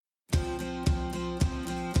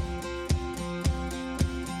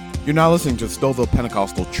You're now listening to the Stouffville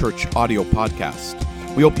Pentecostal Church audio podcast.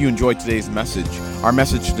 We hope you enjoyed today's message. Our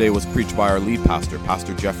message today was preached by our lead pastor,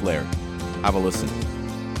 Pastor Jeff Laird. Have a listen.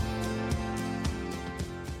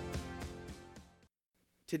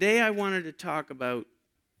 Today I wanted to talk about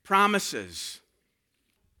promises.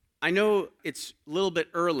 I know it's a little bit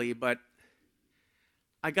early, but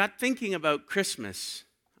I got thinking about Christmas.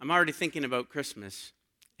 I'm already thinking about Christmas,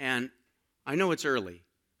 and I know it's early.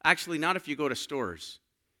 Actually, not if you go to stores.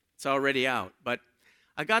 It's already out. But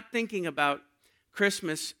I got thinking about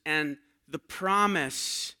Christmas and the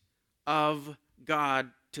promise of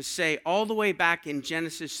God to say, all the way back in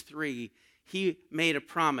Genesis 3, he made a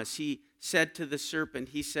promise. He said to the serpent,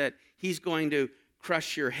 he said, he's going to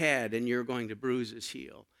crush your head and you're going to bruise his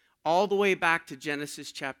heel. All the way back to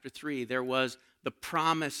Genesis chapter 3, there was the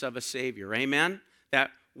promise of a Savior. Amen?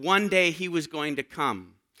 That one day he was going to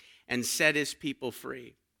come and set his people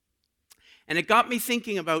free. And it got me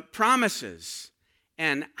thinking about promises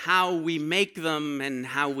and how we make them and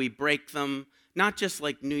how we break them. Not just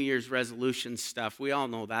like New Year's resolution stuff. We all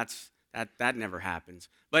know that never happens.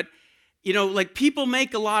 But, you know, like people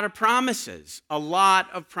make a lot of promises, but a lot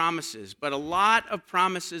of promises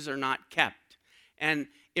are not kept. And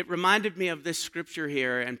it reminded me of this scripture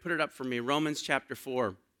here, and put it up for me, Romans chapter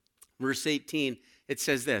 4, verse 18. It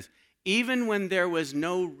says this, even when there was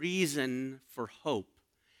no reason for hope,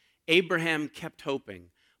 Abraham kept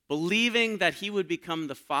hoping, believing that he would become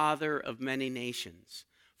the father of many nations.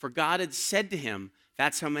 For God had said to him,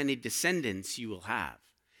 that's how many descendants you will have.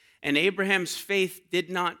 And Abraham's faith did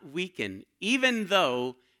not weaken, even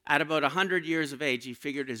though at about 100 years of age, he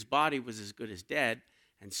figured his body was as good as dead,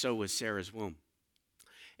 and so was Sarah's womb.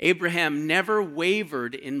 Abraham never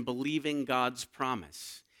wavered in believing God's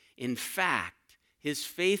promise. In fact, his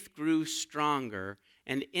faith grew stronger,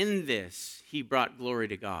 and in this, he brought glory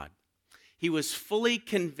to God. He was fully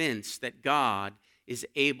convinced that God is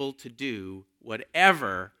able to do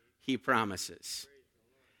whatever he promises.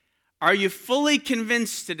 Are you fully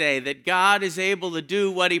convinced today that God is able to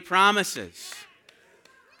do what he promises?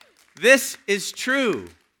 This is true.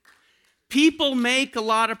 People make a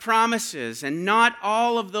lot of promises, and not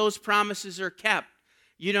all of those promises are kept.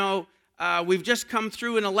 You know, we've just come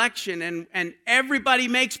through an election, and everybody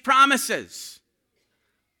makes promises.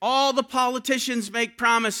 All the politicians make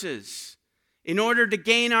promises in order to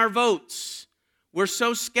gain our votes. We're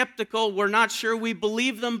so skeptical, we're not sure we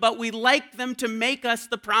believe them, but we like them to make us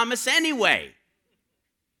the promise anyway.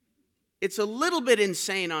 It's a little bit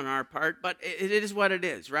insane on our part, but it is what it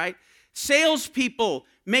is, right? Salespeople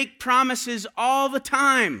make promises all the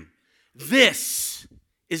time. This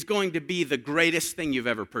is going to be the greatest thing you've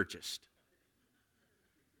ever purchased.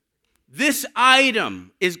 This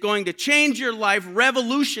item is going to change your life,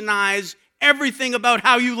 revolutionize everything about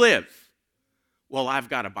how you live. Well, I've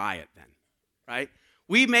got to buy it then, right?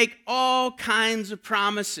 We make all kinds of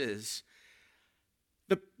promises.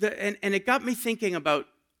 And it got me thinking about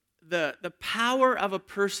the power of a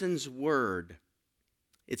person's word.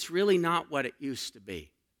 It's really not what it used to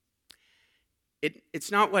be.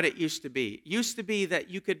 It's not what it used to be. It used to be that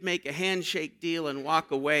you could make a handshake deal and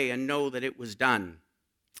walk away and know that it was done.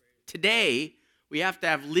 Today, we have to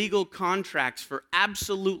have legal contracts for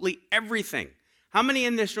absolutely everything. How many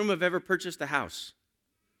in this room have ever purchased a house?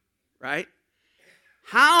 Right?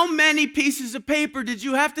 How many pieces of paper did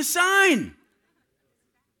you have to sign?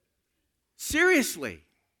 Seriously.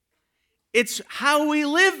 It's how we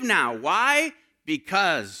live now. Why?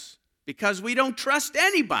 Because we don't trust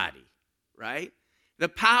anybody, right? The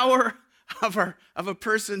power of a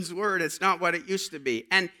person's word, it's not what it used to be.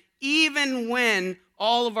 And even when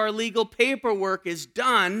all of our legal paperwork is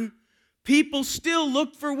done, people still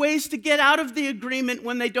look for ways to get out of the agreement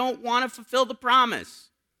when they don't want to fulfill the promise.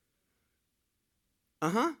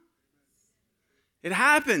 It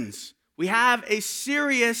happens. We have a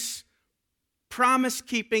serious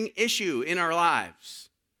promise-keeping issue in our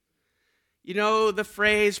lives. You know the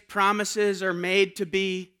phrase, promises are made to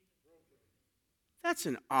be? That's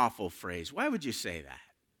an awful phrase. Why would you say that?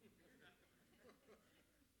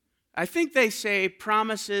 I think they say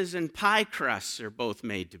promises and pie crusts are both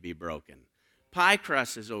made to be broken. Pie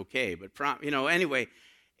crust is okay, but anyway,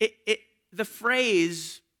 the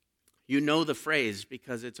phrase, you know the phrase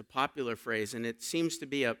because it's a popular phrase, and it seems to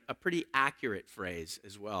be a pretty accurate phrase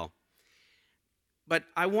as well. But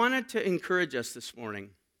I wanted to encourage us this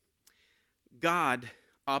morning. God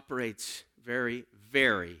operates very,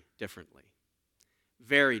 very differently.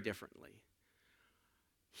 Very differently.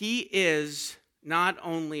 He is not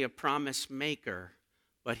only a promise maker,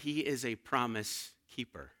 but he is a promise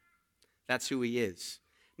keeper. That's who he is.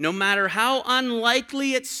 No matter how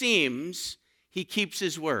unlikely it seems, he keeps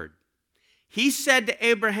his word. He said to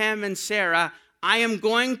Abraham and Sarah, I am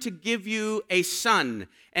going to give you a son.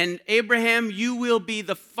 And Abraham, you will be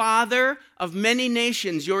the father of many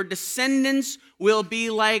nations. Your descendants will be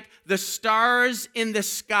like the stars in the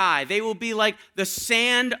sky. They will be like the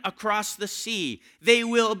sand across the sea. They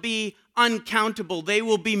will be uncountable. They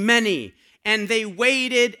will be many. And they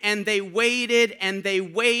waited, and they waited, and they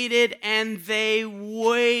waited, and they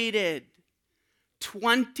waited.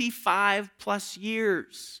 25 plus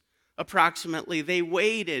years, approximately, they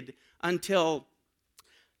waited until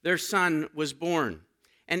their son was born.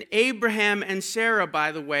 And Abraham and Sarah,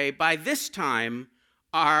 by the way, by this time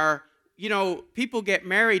are, people get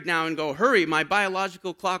married now and go, hurry, my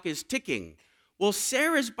biological clock is ticking. Well,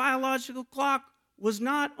 Sarah's biological clock was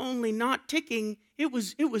not only not ticking, it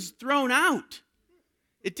was thrown out.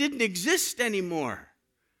 It didn't exist anymore.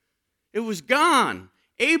 It was gone.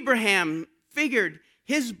 Abraham figured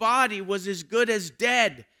his body was as good as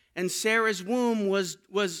dead, and Sarah's womb was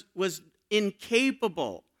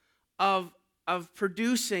incapable of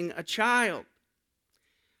producing a child.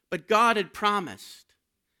 But God had promised.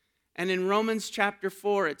 And in Romans chapter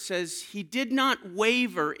 4, it says, he did not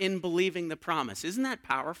waver in believing the promise. Isn't that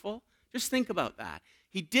powerful? Just think about that.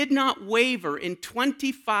 He did not waver in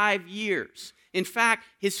 25 years. In fact,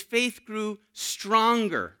 his faith grew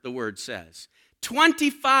stronger, the word says.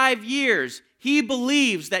 25 years, he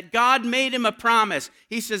believes that God made him a promise.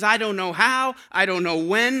 He says, I don't know how, I don't know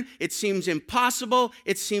when, it seems impossible,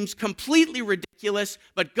 it seems completely ridiculous,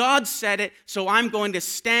 but God said it, so I'm going to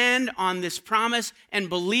stand on this promise and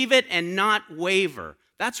believe it and not waver.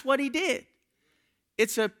 That's what he did.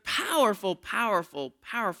 It's a powerful, powerful,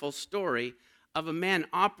 powerful story of a man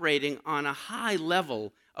operating on a high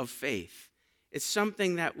level of faith. It's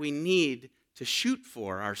something that we need to shoot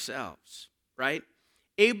for ourselves, right?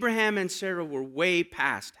 Abraham and Sarah were way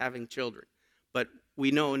past having children, but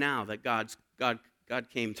we know now that God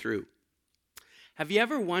came through. Have you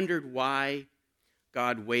ever wondered why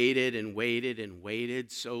God waited and waited and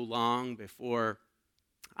waited so long before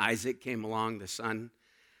Isaac came along, the son?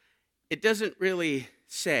 It doesn't really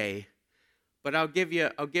say, but I'll give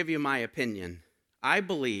you my opinion.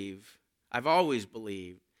 I've always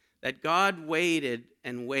believed that God waited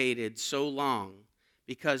and waited so long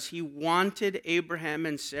because he wanted Abraham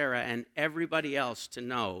and Sarah and everybody else to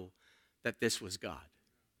know that this was God.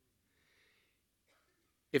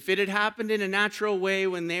 If it had happened in a natural way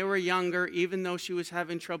when they were younger, even though she was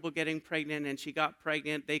having trouble getting pregnant and she got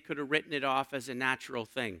pregnant, they could have written it off as a natural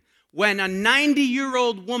thing. When a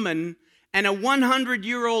 90-year-old woman and a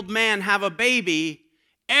 100-year-old man have a baby,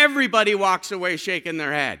 everybody walks away shaking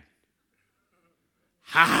their head.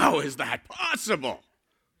 How is that possible?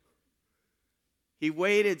 He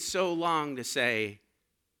waited so long to say,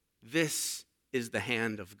 this is the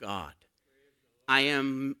hand of God.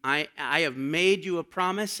 I have made you a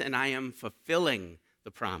promise, and I am fulfilling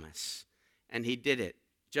the promise. And he did it,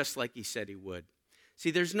 just like he said he would.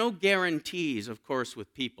 See, there's no guarantees, of course,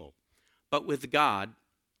 with people. But with God,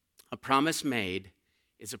 a promise made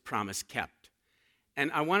is a promise kept.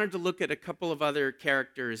 And I wanted to look at a couple of other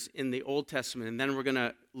characters in the Old Testament, and then we're going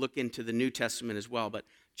to look into the New Testament as well. But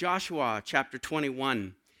Joshua chapter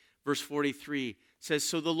 21, verse 43 says,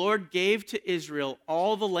 so the Lord gave to Israel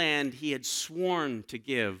all the land he had sworn to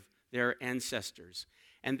give their ancestors.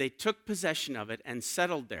 And they took possession of it and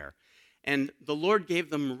settled there. And the Lord gave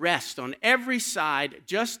them rest on every side,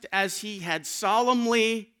 just as he had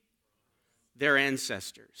solemnly their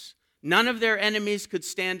ancestors. None of their enemies could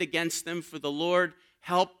stand against them, for the Lord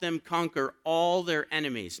helped them conquer all their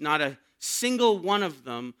enemies. Not a single one of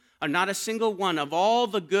them, or not a single one of all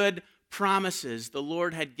the good promises the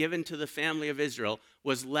Lord had given to the family of Israel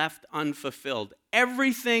was left unfulfilled.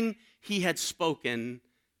 Everything he had spoken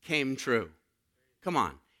came true. Come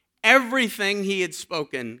on. Everything he had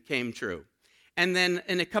spoken came true. And then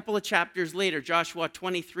in a couple of chapters later, Joshua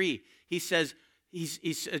 23, he says,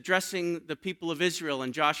 he's addressing the people of Israel,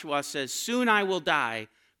 and Joshua says, soon I will die,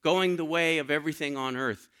 going the way of everything on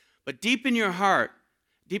earth. But deep in your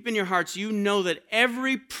hearts, you know that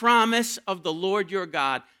every promise of the Lord your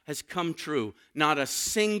God has come true. Not a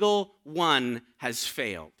single one has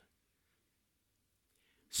failed.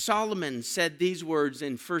 Solomon said these words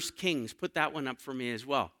in 1 Kings. Put that one up for me as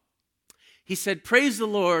well. He said, praise the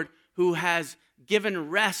Lord who has given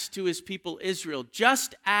rest to his people Israel,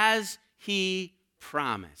 just as he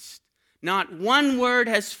promised. Not one word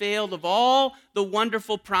has failed of all the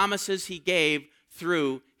wonderful promises he gave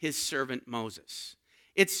through his servant Moses.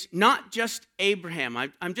 It's not just Abraham.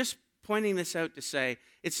 I'm just pointing this out to say,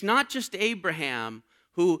 it's not just Abraham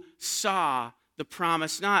who saw the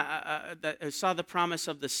promise, saw the promise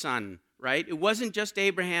of the son right? It wasn't just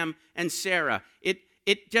Abraham and Sarah.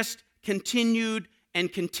 It just continued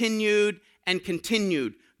and continued and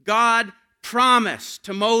continued. God promised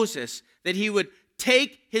to Moses that he would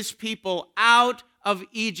take his people out of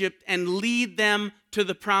Egypt and lead them to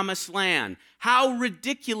the promised land. How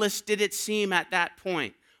ridiculous did it seem at that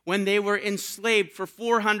point when they were enslaved for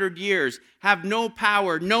 400 years, have no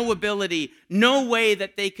power, no ability, no way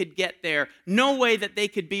that they could get there, no way that they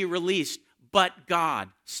could be released, but God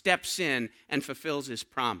steps in and fulfills his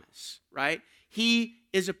promise, right? He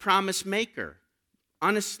is a promise maker.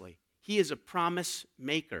 Honestly, he is a promise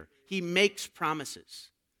maker. He makes promises,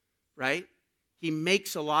 right? He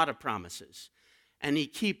makes a lot of promises, and he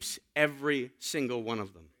keeps every single one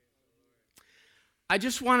of them. I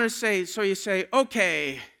just want to say, so you say,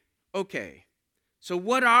 okay, so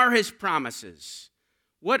what are his promises?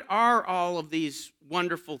 What are all of these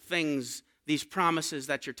wonderful things, these promises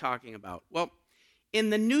that you're talking about? Well, in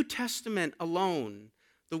the New Testament alone,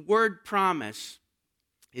 the word promise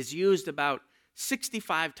is used about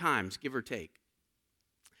 65 times, give or take.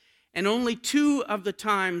 And only 2 of the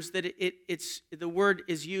times that the word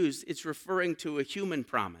is used, it's referring to a human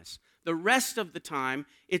promise. The rest of the time,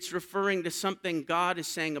 it's referring to something God is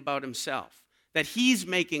saying about himself, that he's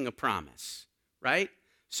making a promise, right?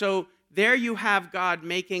 So there you have God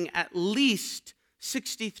making at least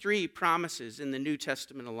 63 promises in the New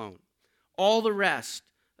Testament alone. All the rest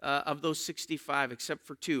of those 65, except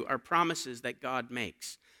for 2, are promises that God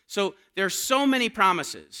makes. So there's so many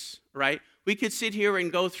promises, right? We could sit here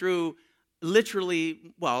and go through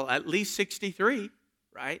literally, at least 63,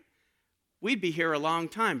 right? We'd be here a long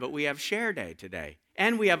time, but we have Share Day today,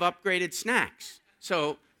 and we have upgraded snacks.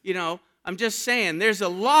 So, I'm just saying there's a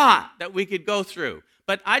lot that we could go through.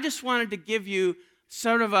 But I just wanted to give you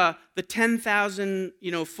sort of the 10,000,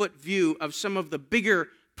 foot view of some of the bigger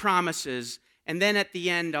promises, and then at the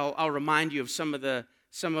end I'll remind you of some of the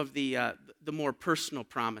more personal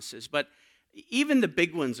promises. But even the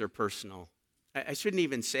big ones are personal. I shouldn't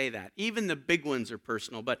even say that. Even the big ones are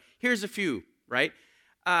personal, but here's a few, right?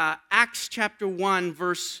 Acts chapter 1,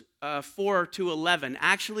 verse 4 to 11.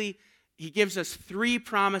 Actually, he gives us 3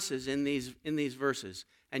 promises in these verses,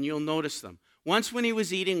 and you'll notice them. Once when he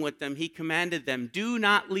was eating with them, he commanded them, "Do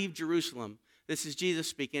not leave Jerusalem," this is Jesus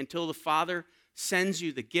speaking, "until the Father sends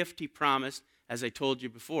you the gift he promised, as I told you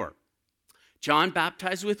before. John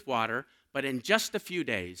baptized with water, but in just a few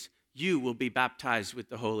days, you will be baptized with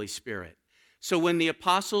the Holy Spirit." So when the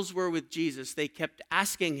apostles were with Jesus, they kept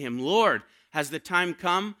asking him, "Lord, has the time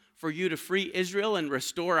come for you to free Israel and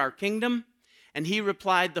restore our kingdom?" And he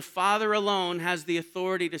replied, "The Father alone has the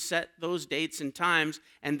authority to set those dates and times,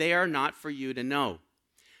 and they are not for you to know.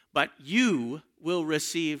 But you will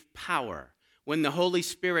receive power when the Holy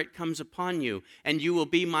Spirit comes upon you, and you will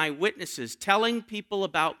be my witnesses, telling people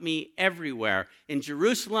about me everywhere, in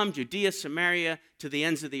Jerusalem, Judea, Samaria, to the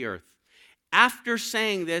ends of the earth." After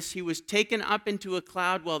saying this, he was taken up into a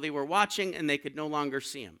cloud while they were watching, and they could no longer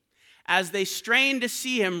see him. As they strained to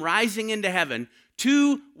see him rising into heaven,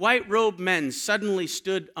 2 white-robed men suddenly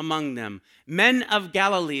stood among them. "Men of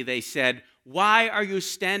Galilee," they said, "why are you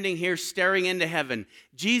standing here staring into heaven?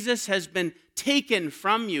 Jesus has been taken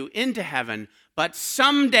from you into heaven, but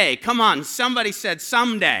someday," come on, somebody said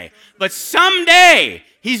someday, "but someday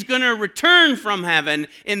he's going to return from heaven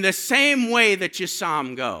in the same way that you saw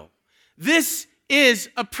him go." This is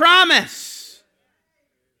a promise.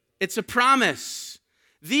 It's a promise.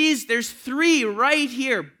 There's 3 right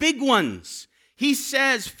here, big ones. He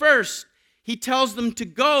says first, he tells them to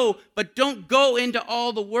go, but don't go into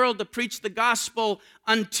all the world to preach the gospel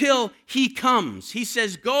until he comes. He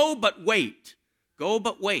says, go, but wait. Go,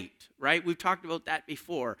 but wait, right? We've talked about that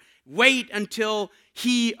before. Wait until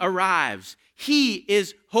he arrives. He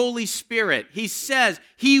is Holy Spirit. He says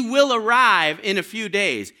he will arrive in a few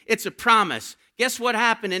days. It's a promise. Guess what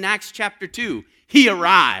happened in Acts chapter 2? He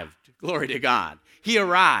arrived. Glory to God. He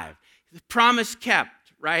arrived. The promise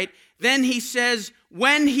kept, right? Then he says,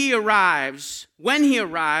 when he arrives,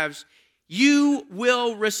 you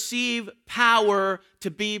will receive power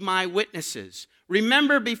to be my witnesses.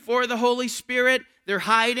 Remember, before the Holy Spirit, they're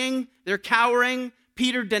hiding, they're cowering.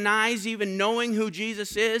 Peter denies even knowing who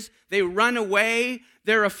Jesus is. They run away.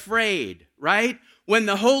 They're afraid, right? When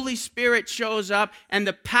the Holy Spirit shows up and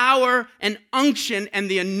the power and unction and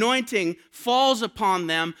the anointing falls upon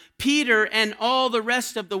them, Peter and all the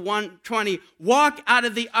rest of the 120 walk out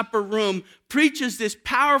of the upper room, preaches this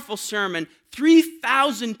powerful sermon.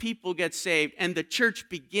 3,000 people get saved, and the church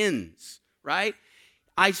begins, right?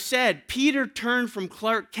 I said Peter turned from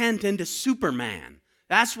Clark Kent into Superman.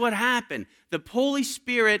 That's what happened. The Holy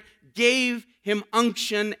Spirit gave him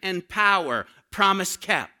unction and power. Promise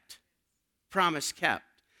kept. promise kept.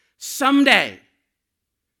 Someday,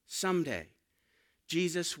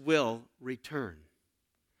 Jesus will return.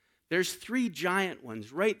 There's 3 giant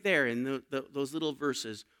ones right there in those little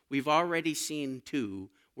verses. We've already seen 2.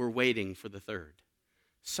 We're waiting for the 3rd.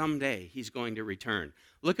 Someday he's going to return.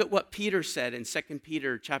 Look at what Peter said in 2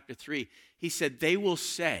 Peter chapter 3. He said, they will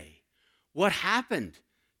say, what happened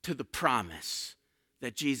to the promise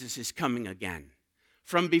that Jesus is coming again?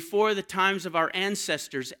 From before the times of our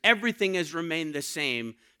ancestors, everything has remained the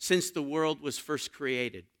same since the world was first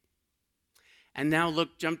created. And now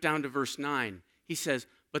look, jump down to verse 9. He says,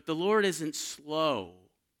 but the Lord isn't slow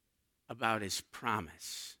about his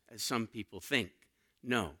promise, as some people think.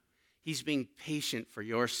 No, he's being patient for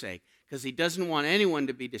your sake, because he doesn't want anyone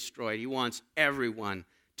to be destroyed. He wants everyone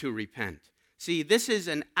to repent. See, this is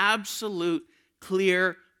an absolute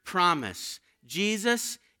clear promise.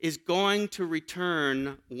 Jesus is going to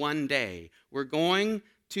return one day. We're going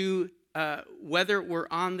to, whether we're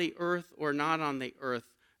on the earth or not on the earth,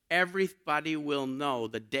 everybody will know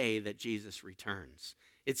the day that Jesus returns.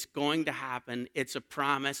 It's going to happen. It's a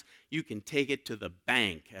promise. You can take it to the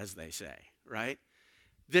bank, as they say, right?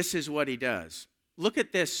 This is what he does. Look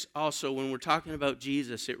at this also when we're talking about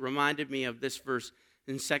Jesus. It reminded me of this verse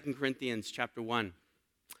in 2 Corinthians chapter 1.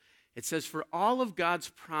 It says, for all of God's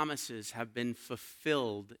promises have been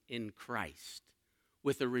fulfilled in Christ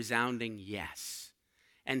with a resounding yes.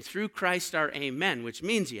 And through Christ our amen, which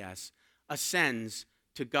means yes, ascends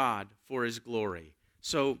to God for his glory.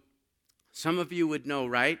 So some of you would know,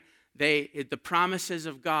 right? The promises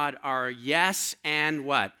of God are yes and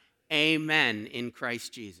what? Amen in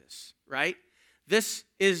Christ Jesus, right? This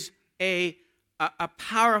is a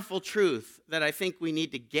powerful truth that I think we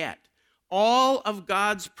need to get. All of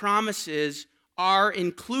God's promises are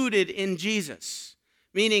included in Jesus.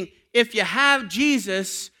 Meaning, if you have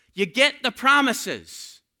Jesus, you get the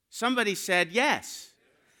promises. Somebody said yes.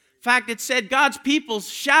 In fact, it said God's people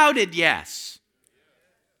shouted yes.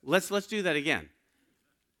 Let's do that again.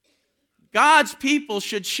 God's people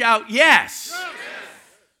should shout yes.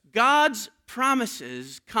 God's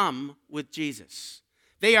promises come with Jesus.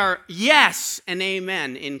 They are yes and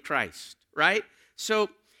amen in Christ, right? So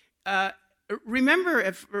remember,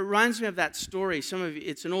 it reminds me of that story. Some of you,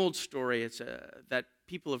 it's an old story. It's that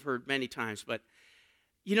people have heard many times. But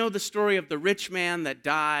you know the story of the rich man that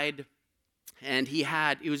died, and he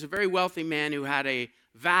was a very wealthy man who had a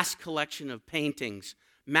vast collection of paintings,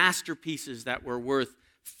 masterpieces that were worth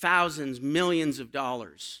thousands, millions of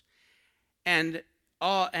dollars. And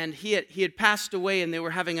he had passed away, and they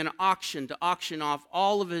were having an auction to auction off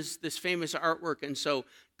all of this famous artwork. And so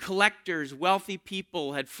collectors, wealthy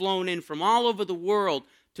people had flown in from all over the world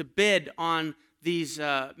to bid on these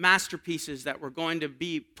masterpieces that were going to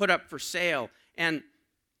be put up for sale. And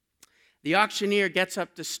the auctioneer gets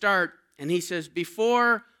up to start, and he says,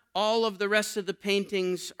 before all of the rest of the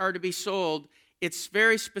paintings are to be sold, it's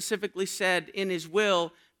very specifically said in his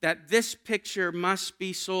will that this picture must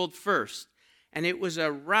be sold first. And it was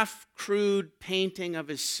a rough, crude painting of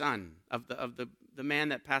his son, of the man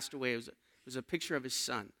that passed away. It was a picture of his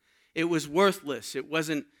son. It was worthless. It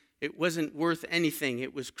wasn't worth anything.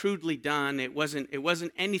 It was crudely done. It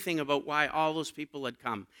wasn't anything about why all those people had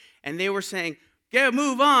come. And they were saying,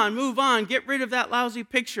 move on, get rid of that lousy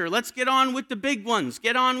picture. Let's get on with the big ones.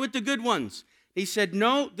 Get on with the good ones. He said,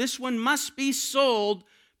 no, this one must be sold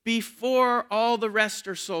before all the rest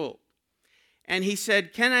are sold. And he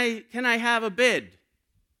said, can I have a bid?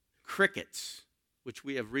 Crickets, which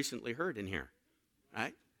we have recently heard in here,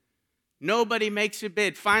 right? Nobody makes a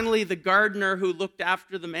bid. Finally, the gardener who looked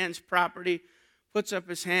after the man's property puts up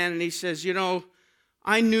his hand and he says, you know,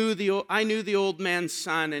 I knew the old man's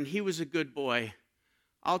son, and he was a good boy.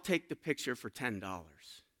 I'll take the picture for $10.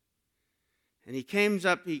 And he comes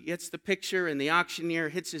up, he gets the picture, and the auctioneer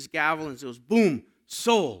hits his gavel and goes, boom,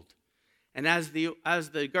 sold. And as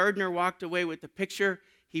the gardener walked away with the picture,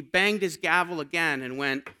 he banged his gavel again and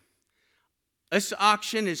went, this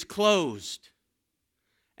auction is closed.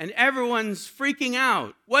 And everyone's freaking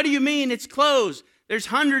out. What do you mean it's closed? There's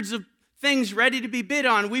hundreds of things ready to be bid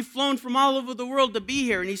on. We've flown from all over the world to be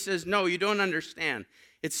here. And he says, no, you don't understand.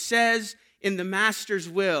 It says in the master's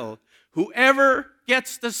will, whoever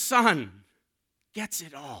gets the son gets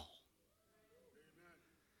it all.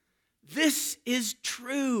 This is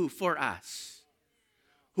true for us.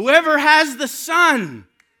 Whoever has the Son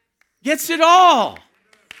gets it all.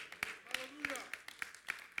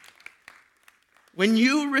 When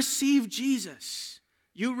you receive Jesus,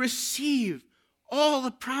 you receive all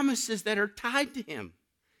the promises that are tied to him.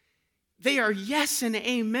 They are yes and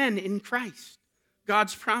amen in Christ,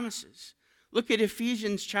 God's promises. Look at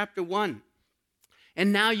Ephesians chapter 1.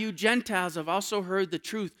 And now you Gentiles have also heard the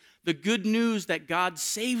truth, the good news that God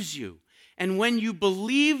saves you. And when you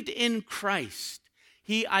believed in Christ,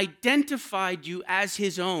 he identified you as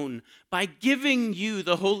his own by giving you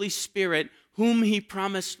the Holy Spirit, whom he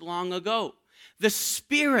promised long ago. The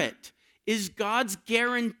Spirit is God's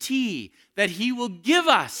guarantee that he will give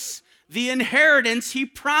us the inheritance he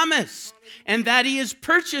promised, and that he has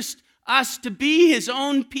purchased us to be his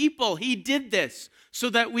own people. He did this so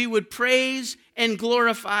that we would praise and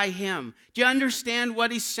glorify him. Do you understand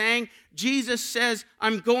what he's saying? Jesus says,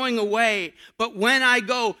 I'm going away, but when I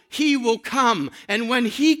go, he will come. And when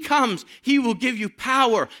he comes, he will give you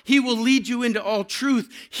power. He will lead you into all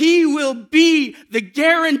truth. He will be the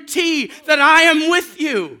guarantee that I am with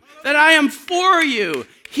you, that I am for you.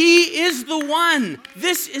 He is the one.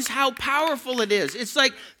 This is how powerful it is. It's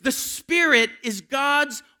like the Spirit is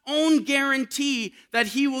God's own guarantee that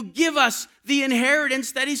he will give us the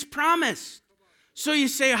inheritance that he's promised. So you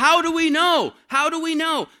say, how do we know? How do we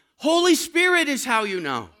know? Holy Spirit is how you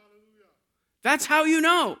know. That's how you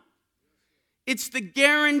know. It's the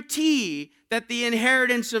guarantee that the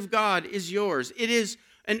inheritance of God is yours. It is,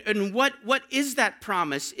 and what is that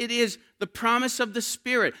promise? It is the promise of the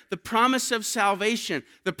Spirit, the promise of salvation,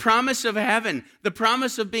 the promise of heaven, the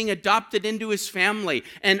promise of being adopted into his family,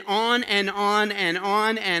 and on and on and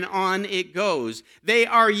on and on it goes. They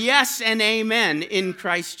are yes and amen in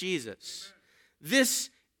Christ Jesus.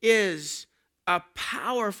 This is a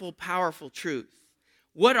powerful, powerful truth.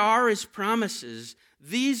 What are his promises?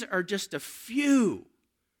 These are just a few.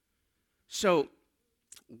 So,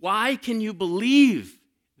 why can you believe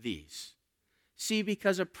these? See,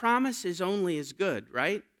 because a promise is only as good,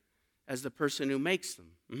 right, as the person who makes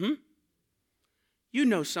them. You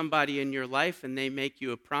know somebody in your life and they make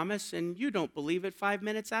you a promise and you don't believe it 5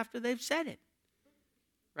 minutes after they've said it,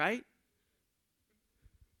 right?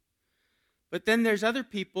 But then there's other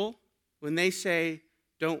people, when they say,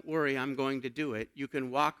 don't worry, I'm going to do it, you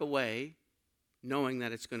can walk away knowing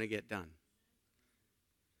that it's going to get done.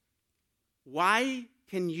 Why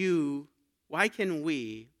can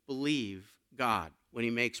we believe God when he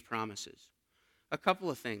makes promises? A couple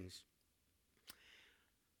of things.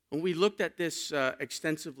 When we looked at this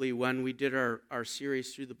extensively when we did our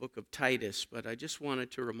series through the book of Titus, but I just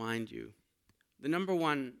wanted to remind you, the number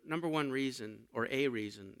one reason, or a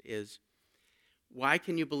reason, is why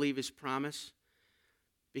can you believe his promise?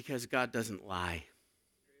 Because God doesn't lie.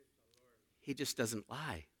 He just doesn't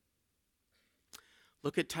lie.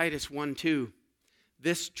 Look at Titus 1:2.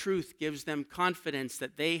 This truth gives them confidence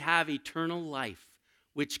that they have eternal life,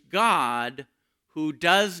 which God, who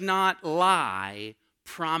does not lie,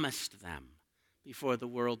 promised them before the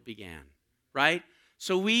world began. Right?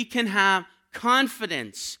 So we can have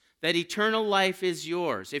confidence that eternal life is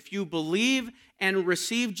yours. If you believe and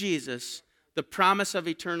receive Jesus, the promise of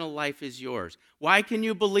eternal life is yours. Why can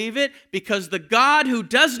you believe it? Because the God who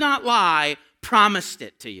does not lie promised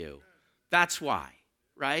it to you. That's why,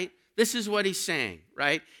 right? This is what he's saying,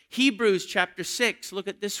 right? Hebrews chapter 6, look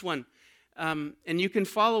at this one. And you can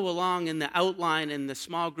follow along in the outline, and the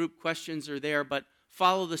small group questions are there, but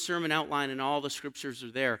follow the sermon outline and all the scriptures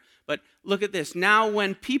are there. But look at this. Now,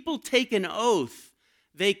 when people take an oath,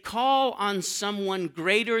 they call on someone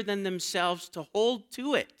greater than themselves to hold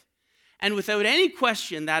to it. And without any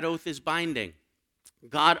question, that oath is binding.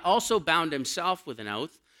 God also bound himself with an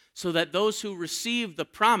oath so that those who received the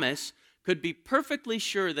promise could be perfectly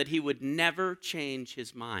sure that he would never change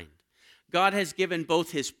his mind. God has given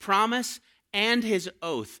both his promise and his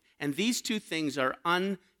oath, and these two things are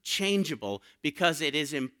unchangeable because it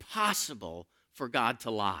is impossible for God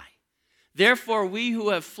to lie. Therefore, we who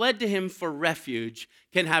have fled to him for refuge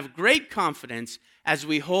can have great confidence as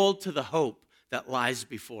we hold to the hope that lies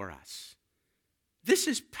before us. This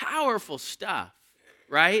is powerful stuff,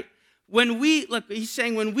 right? He's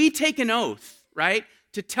saying when we take an oath, right,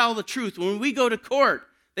 to tell the truth, when we go to court,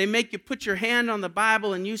 they make you put your hand on the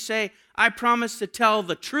Bible and you say, I promise to tell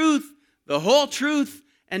the truth, the whole truth,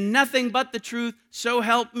 and nothing but the truth, so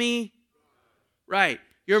help me. Right.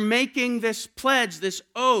 You're making this pledge, this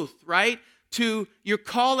oath, right? You're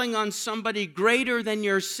calling on somebody greater than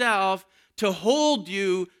yourself to hold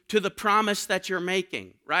you to the promise that you're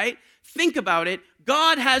making, right? Think about it.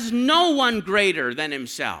 God has no one greater than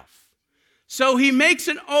himself. So he makes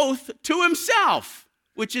an oath to himself,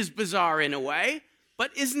 which is bizarre in a way,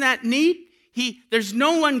 but isn't that neat? There's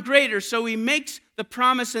no one greater, so he makes the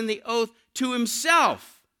promise and the oath to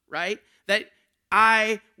himself, right? That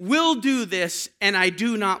I will do this and I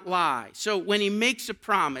do not lie. So when he makes a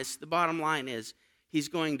promise, the bottom line is he's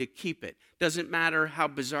going to keep it. Doesn't matter how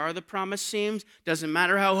bizarre the promise seems. Doesn't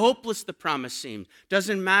matter how hopeless the promise seems.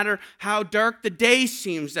 Doesn't matter how dark the day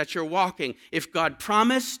seems that you're walking. If God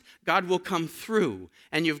promised, God will come through.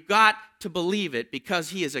 And you've got to believe it because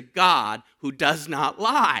he is a God who does not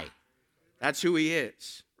lie. That's who he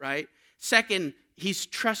is, right? Second, he's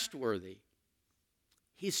trustworthy.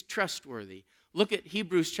 He's trustworthy. Look at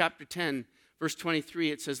Hebrews chapter 10, verse 23.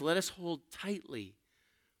 It says, let us hold tightly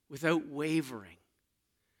without wavering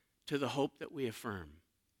to the hope that we affirm.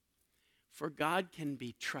 For God can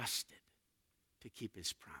be trusted to keep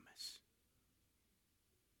his promise.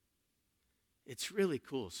 It's really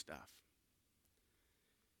cool stuff.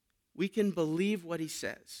 We can believe what he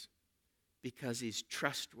says because he's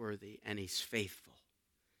trustworthy and he's faithful.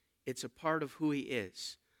 It's a part of who he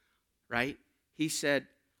is, right? He said,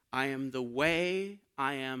 I am the way,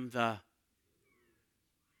 I am the...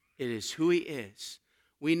 It is who he is.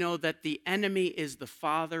 We know that the enemy is the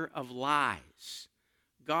father of lies.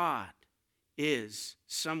 God is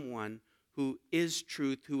someone who is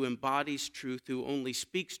truth, who embodies truth, who only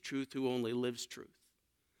speaks truth, who only lives truth.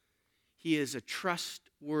 He is a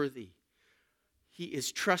trustworthy. He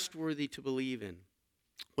is trustworthy to believe in.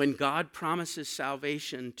 When God promises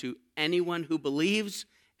salvation to anyone who believes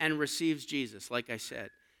and receives Jesus, like I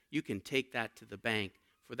said, you can take that to the bank,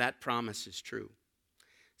 for that promise is true.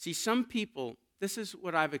 See, some people, this is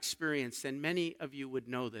what I've experienced, and many of you would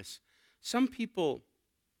know this. Some people,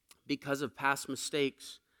 because of past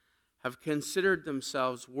mistakes, have considered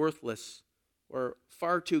themselves worthless or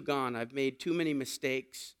far too gone. I've made too many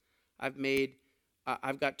mistakes.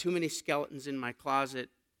 I've got too many skeletons in my closet.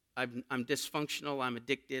 I'm dysfunctional. I'm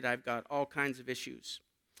addicted. I've got all kinds of issues.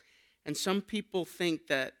 And some people think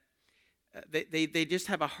that they just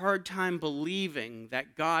have a hard time believing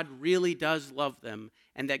that God really does love them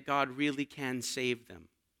and that God really can save them.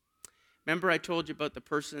 Remember I told you about the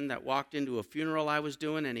person that walked into a funeral I was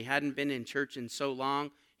doing and he hadn't been in church in so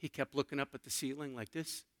long, he kept looking up at the ceiling like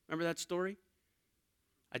this? Remember that story?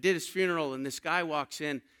 I did his funeral and this guy walks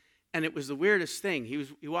in and it was the weirdest thing.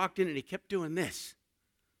 He walked in and he kept doing this.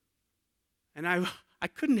 And I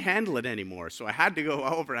couldn't handle it anymore, so I had to go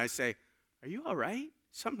over and I say, are you all right?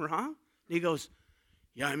 Something wrong? And he goes,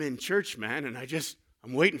 yeah, I'm in church, man, and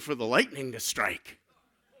I'm waiting for the lightning to strike.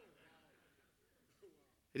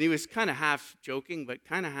 And he was kind of half joking, but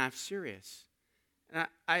kind of half serious. And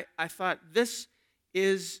I thought, this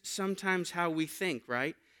is sometimes how we think,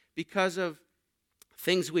 right? Because of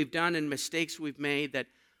things we've done and mistakes we've made, that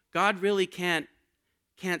God really can't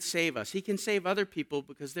save us. He can save other people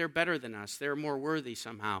because they're better than us. They're more worthy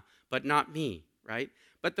somehow, but not me, right?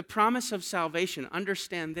 But the promise of salvation,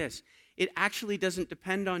 understand this, it actually doesn't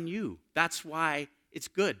depend on you. That's why it's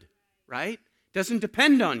good, right? It doesn't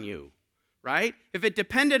depend on you, right? If it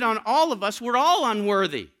depended on all of us, we're all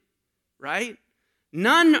unworthy, right?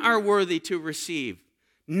 None are worthy to receive.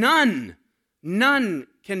 None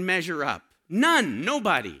can measure up. None,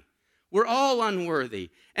 nobody. We're all unworthy.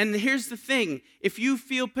 And here's the thing. If you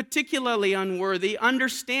feel particularly unworthy,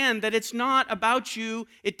 understand that it's not about you.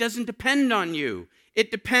 It doesn't depend on you.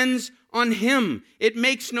 It depends on him. It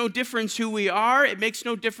makes no difference who we are. It makes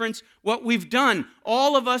no difference what we've done.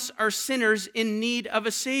 All of us are sinners in need of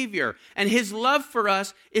a Savior. And his love for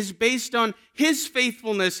us is based on his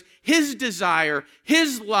faithfulness, his desire,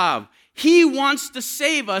 his love. He wants to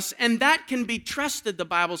save us, and that can be trusted, the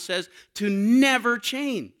Bible says, to never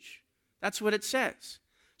change. That's what it says.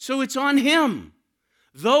 So it's on him.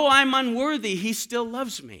 Though I'm unworthy, he still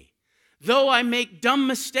loves me. Though I make dumb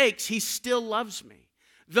mistakes, he still loves me.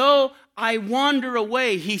 Though I wander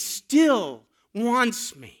away, he still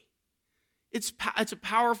wants me. It's a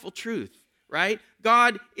powerful truth, right?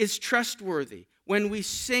 God is trustworthy. When we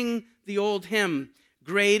sing the old hymn,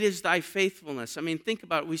 great is thy faithfulness. I mean, think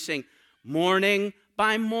about it. We sing, morning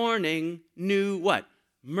by morning, new what?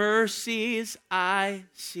 Mercies I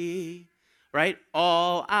see, right?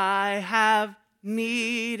 All I have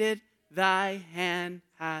needed, thy hand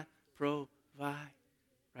hath provide,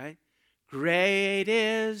 right? Great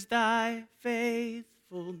is thy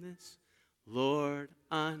faithfulness, Lord,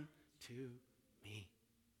 unto me.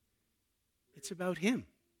 It's about him,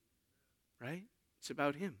 right? It's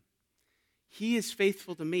about him. He is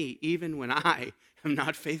faithful to me even when I am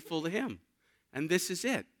not faithful to him. And this is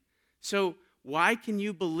it. So why can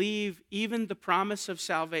you believe even the promise of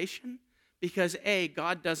salvation? Because A,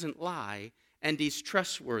 God doesn't lie, and he's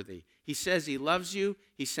trustworthy. He says he loves you.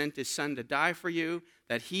 He sent his son to die for you,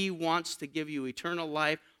 that he wants to give you eternal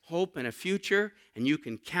life, hope, and a future, and you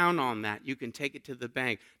can count on that. You can take it to the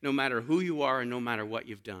bank, no matter who you are and no matter what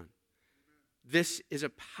you've done. This is a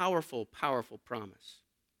powerful, powerful promise,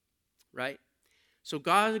 right? So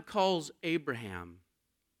God calls Abraham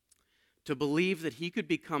to believe that he could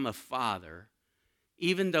become a father,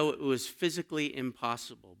 even though it was physically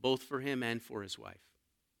impossible, both for him and for his wife.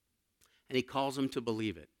 And he calls him to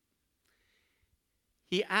believe it.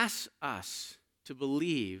 He asks us to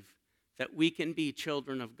believe that we can be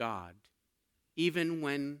children of God, even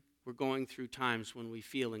when we're going through times when we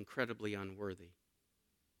feel incredibly unworthy.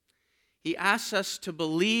 He asks us to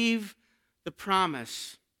believe the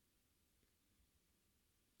promise,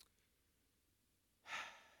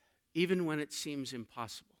 even when it seems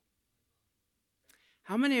impossible.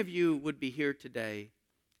 How many of you would be here today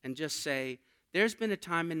and just say, there's been a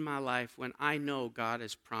time in my life when I know God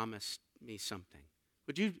has promised me something?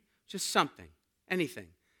 Would you, just something, anything?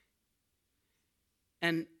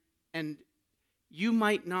 And you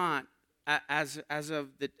might not, as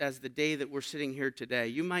the day that we're sitting here today,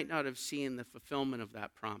 you might not have seen the fulfillment of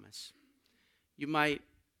that promise. You might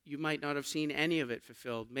not have seen any of it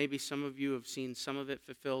fulfilled. Maybe some of you have seen some of it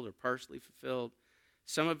fulfilled or partially fulfilled.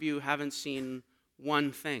 Some of you haven't seen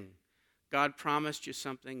one thing. God promised you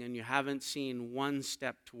something and you haven't seen one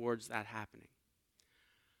step towards that happening.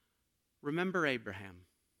 Remember Abraham.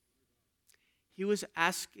 He was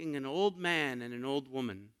asking an old man and an old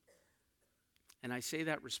woman, and I say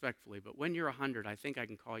that respectfully, but when you're 100, I think I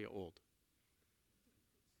can call you old,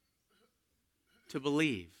 to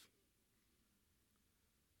believe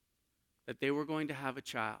that they were going to have a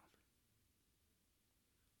child.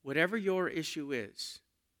 Whatever your issue is,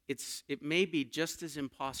 it may be just as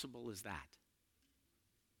impossible as that.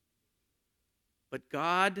 But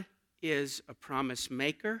God is a promise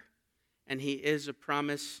maker, and he is a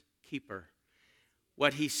promise keeper.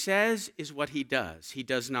 What he says is what he does. He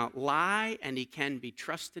does not lie, and he can be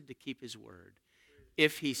trusted to keep his word.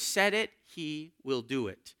 If he said it, he will do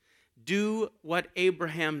it. Do what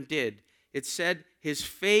Abraham did. It said his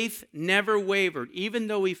faith never wavered. Even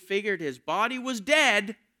though he figured his body was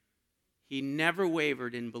dead, he never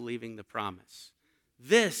wavered in believing the promise.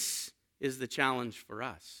 This is the challenge for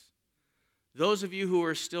us. Those of you who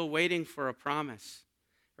are still waiting for a promise,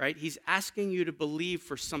 right? He's asking you to believe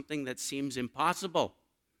for something that seems impossible,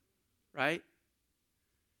 right?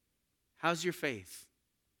 How's your faith?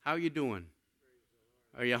 How are you doing?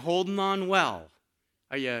 Are you holding on well?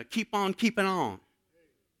 Are you keep on keeping on,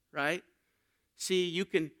 right? See,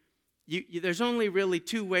 there's only really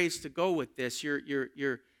two ways to go with this. You're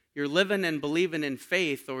living and believing in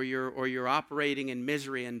faith, or you're operating in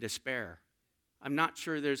misery and despair. I'm not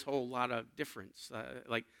sure there's a whole lot of difference,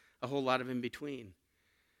 like a whole lot of in between.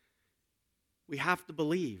 We have to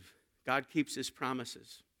believe God keeps his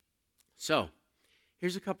promises. So,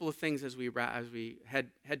 here's a couple of things as we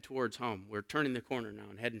head towards home. We're turning the corner now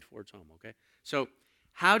and heading towards home, okay? So,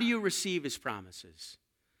 how do you receive his promises?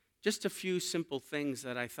 Just a few simple things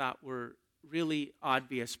that I thought were really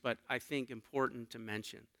obvious, but I think important to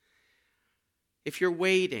mention. If you're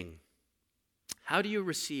waiting, how do you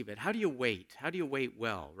receive it? How do you wait? How do you wait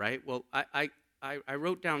well, right? Well, I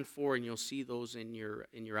wrote down 4, and you'll see those in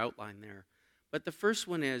your outline there. But the first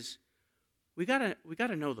one is we gotta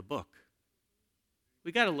know the book.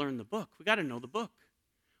 We gotta learn the book. We gotta know the book.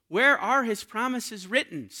 Where are his promises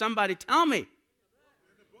written? Somebody tell me.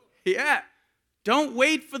 Yeah. Don't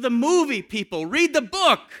wait for the movie, people. Read the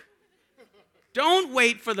book. Don't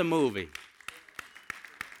wait for the movie.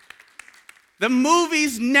 The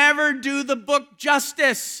movies never do the book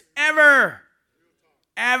justice, ever.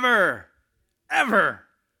 Ever. Ever.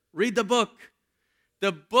 Read the book.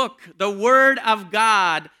 The book, the Word of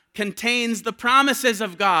God, contains the promises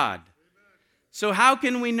of God. So how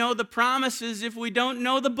can we know the promises if we don't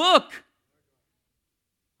know the book?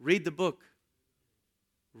 Read the book.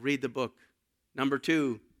 Read the book. Number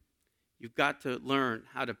 2, you've got to learn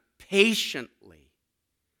how to patiently.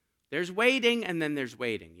 There's waiting and then there's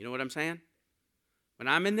waiting. You know what I'm saying? When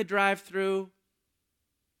I'm in the drive-thru,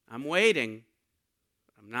 I'm waiting.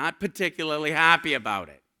 I'm not particularly happy about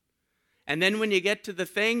it. And then when you get to the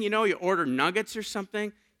thing, you order nuggets or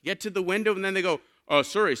something, you get to the window and then they go, "Oh,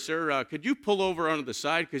 sorry, sir, could you pull over onto the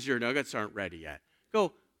side because your nuggets aren't ready yet?"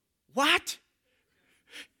 Go, "What?"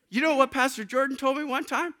 You know what Pastor Jordan told me one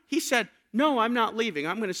time? He said, "No, I'm not leaving.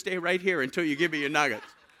 I'm going to stay right here until you give me your nuggets."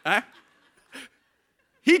 Huh?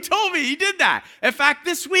 He told me he did that. In fact,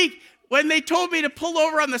 this week, when they told me to pull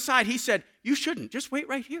over on the side, he said, "You shouldn't. Just wait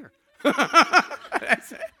right here."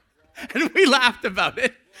 And we laughed about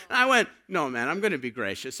it. And I went, "No, man, I'm going to be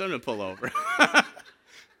gracious. I'm going to pull over."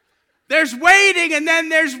 There's waiting and then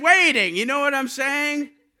there's waiting. You know what I'm saying?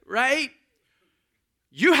 Right?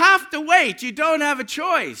 You have to wait. You don't have a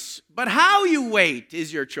choice. But how you wait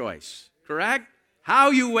is your choice. Correct? How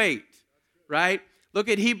you wait. Right? Look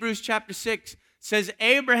at Hebrews chapter 6. says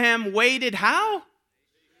Abraham waited how?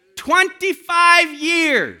 25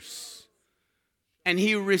 years. And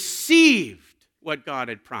he received what God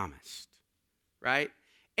had promised, right?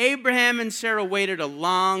 Abraham and Sarah waited a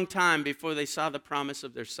long time before they saw the promise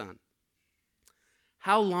of their son.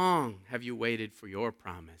 How long have you waited for your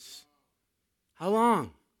promise? How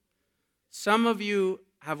long? Some of you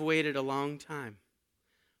have waited a long time.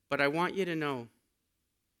 But I want you to know,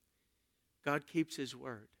 God keeps his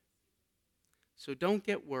word. So don't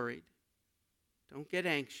get worried. Don't get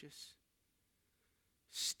anxious.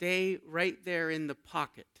 Stay right there in the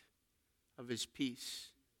pocket of his peace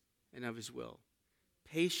and of his will.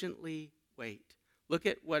 Patiently wait. Look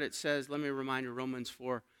at what it says. Let me remind you, Romans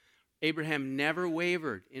 4. Abraham never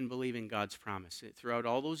wavered in believing God's promise throughout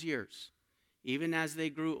all those years. Even as they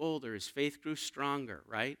grew older, his faith grew stronger,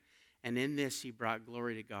 right? And in this, he brought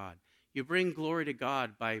glory to God. You bring glory to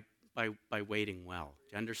God by waiting well.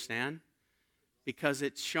 Do you understand? Because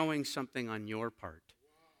it's showing something on your part.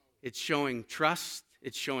 It's showing trust.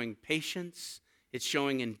 It's showing patience. It's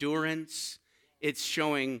showing endurance. It's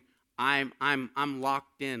showing I'm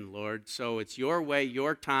locked in, Lord. So it's your way,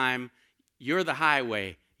 your time. You're the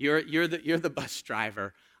highway. You're the bus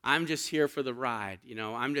driver. I'm just here for the ride.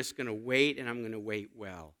 I'm just going to wait, and I'm going to wait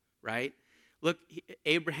well, right? Look,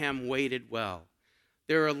 Abraham waited well.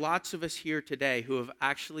 There are lots of us here today who have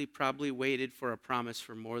actually probably waited for a promise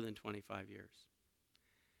for more than 25 years.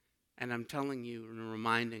 And I'm telling you and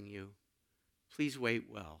reminding you, please wait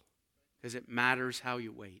well, because it matters how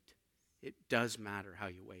you wait. It does matter how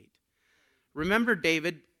you wait. Remember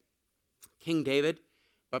David, King David,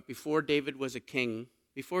 but before David was a king,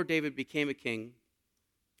 before David became a king,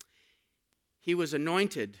 he was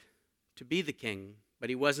anointed to be the king, but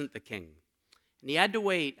he wasn't the king. And he had to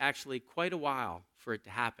wait actually quite a while for it to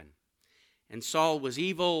happen. And Saul was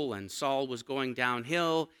evil, and Saul was going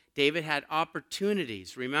downhill. David had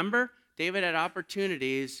opportunities. Remember? David had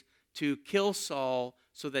opportunities to kill Saul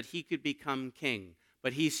so that he could become king.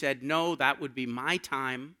 But he said, no, that would be my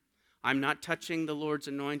time. I'm not touching the Lord's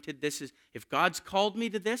anointed. If God's called me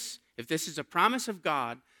to this, if this is a promise of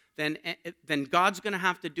God, then God's going to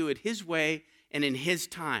have to do it his way and in his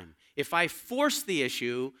time. If I force the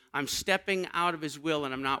issue, I'm stepping out of his will,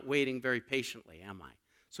 and I'm not waiting very patiently, am I?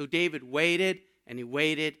 So David waited, and he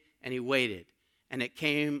waited, and he waited. And it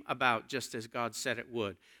came about just as God said it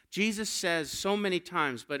would. Jesus says so many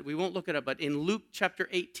times, but we won't look it up, but in Luke chapter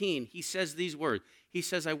 18, he says these words. He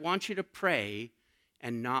says, I want you to pray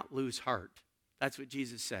and not lose heart. That's what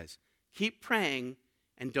Jesus says. Keep praying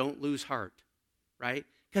and don't lose heart, right?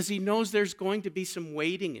 Because he knows there's going to be some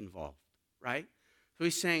waiting involved, right? So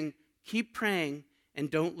he's saying, keep praying and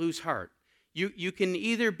don't lose heart. You can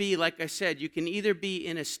either be, like I said, you can either be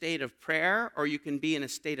in a state of prayer or you can be in a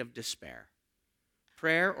state of despair.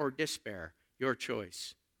 Prayer or despair, your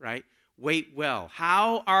choice, right? Wait well.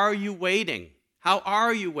 How are you waiting? How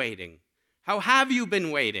are you waiting? How have you been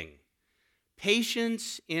waiting?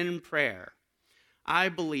 Patience in prayer, I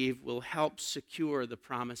believe, will help secure the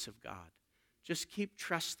promise of God. Just keep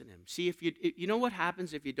trusting him. See, if you know what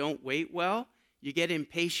happens if you don't wait well? You get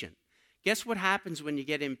impatient. Guess what happens when you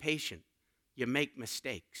get impatient? You make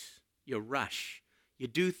mistakes. You rush. You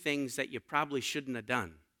do things that you probably shouldn't have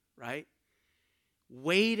done, right?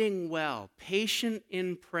 Waiting well, patient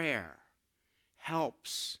in prayer,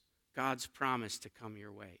 helps God's promise to come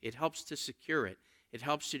your way. It helps to secure it. It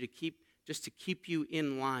helps you to keep you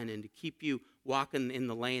in line and to keep you walking in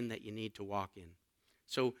the lane that you need to walk in.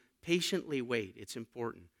 So patiently wait. It's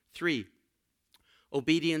important. 3,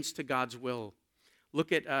 obedience to God's will.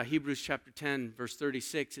 Look at Hebrews chapter 10, verse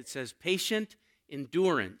 36. It says, patient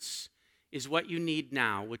endurance is what you need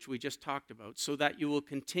now, which we just talked about, so that you will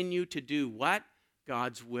continue to do what?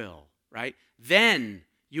 God's will, right? Then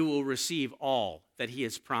you will receive all that he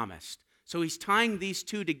has promised. So he's tying these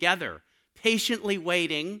two together, patiently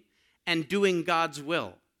waiting and doing God's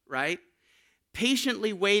will, right?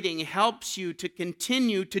 Patiently waiting helps you to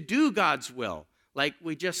continue to do God's will. Like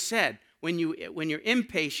we just said, when you're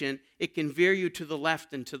impatient, it can veer you to the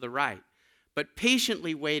left and to the right. But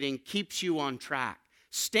patiently waiting keeps you on track.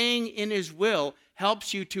 Staying in his will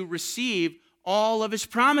helps you to receive all of his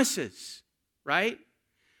promises, right?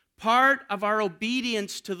 Part of our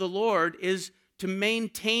obedience to the Lord is to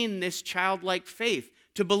maintain this childlike faith,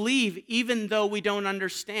 to believe even though we don't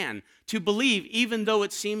understand, to believe even though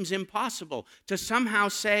it seems impossible, to somehow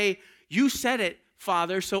say, you said it,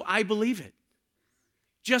 Father, so I believe it.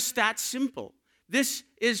 Just that simple. This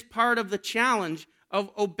is part of the challenge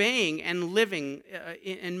of obeying and living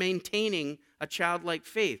and maintaining a childlike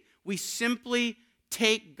faith. We simply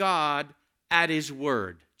take God at his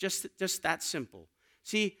word. Just that simple.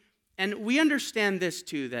 See, And we understand this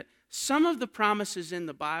too, that some of the promises in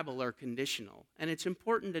the Bible are conditional. And it's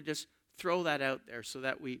important to just throw that out there so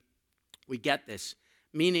that we get this.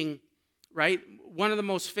 Meaning, right, one of the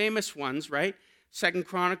most famous ones, right, 2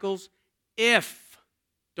 Chronicles, if,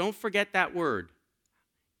 don't forget that word,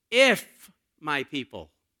 if my people,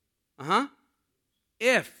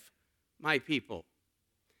 if my people,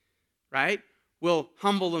 right, will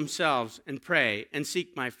humble themselves and pray and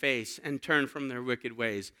seek my face and turn from their wicked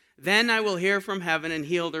ways, then I will hear from heaven and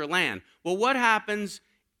heal their land. Well, what happens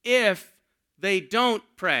if they don't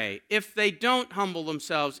pray, if they don't humble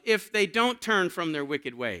themselves, if they don't turn from their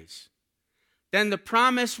wicked ways? Then the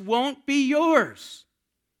promise won't be yours.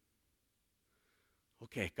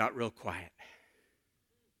 Okay, got real quiet.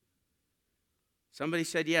 Somebody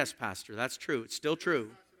said, yes, Pastor, that's true. It's still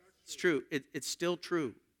true. It's true. It's still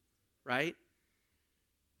true, right?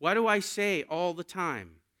 What do I say all the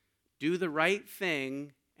time? Do the right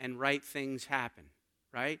thing and right things happen,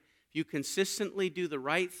 right? If you consistently do the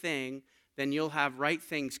right thing, then you'll have right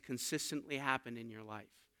things consistently happen in your life,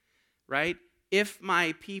 right? If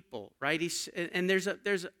my people, right? And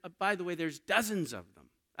by the way, there's dozens of them.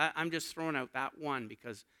 I'm just throwing out that one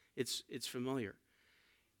because it's familiar.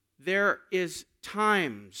 There is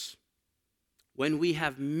times when we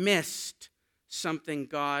have missed something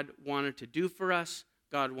God wanted to do for us,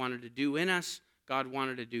 God wanted to do in us, God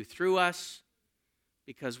wanted to do through us,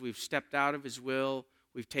 because we've stepped out of his will,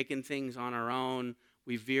 we've taken things on our own,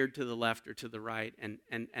 we've veered to the left or to the right,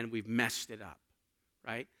 and we've messed it up,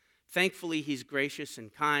 right? Thankfully, he's gracious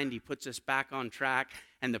and kind. He puts us back on track,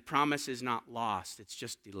 and the promise is not lost. It's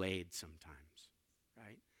just delayed sometimes,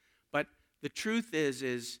 right? But the truth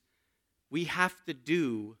is we have to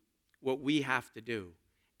do what we have to do.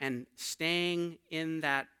 And staying in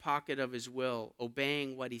that pocket of his will,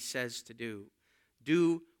 obeying what he says to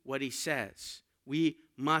do what he says. We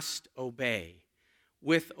must obey.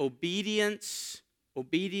 With obedience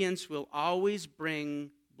will always bring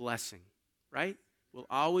blessing, right? Will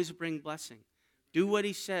always bring blessing. Do what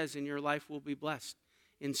he says and your life will be blessed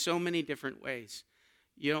in so many different ways.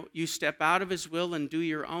 You know, you step out of his will and do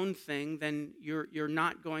your own thing, then you're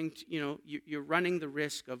not going to, you're running the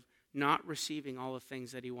risk of not receiving all the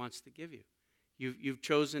things that he wants to give you. You've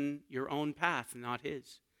chosen your own path, not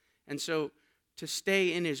his. And so to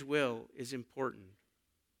stay in his will is important.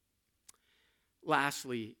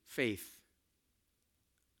 Lastly, faith.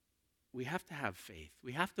 We have to have faith.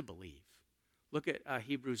 We have to believe. Look at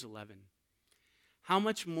Hebrews 11. How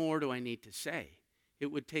much more do I need to say? It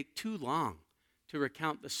would take too long to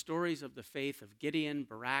recount the stories of the faith of Gideon,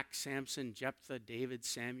 Barak, Samson, Jephthah, David,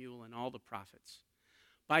 Samuel, and all the prophets.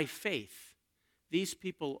 By faith, these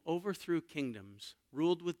people overthrew kingdoms,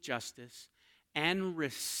 ruled with justice, and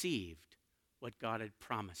received what God had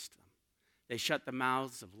promised them. They shut the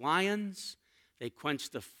mouths of lions. They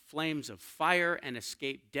quenched the flames of fire and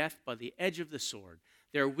escaped death by the edge of the sword.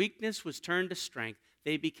 Their weakness was turned to strength.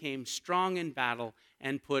 They became strong in battle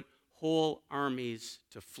and put whole armies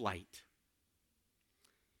to flight.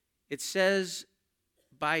 It says,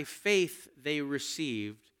 by faith they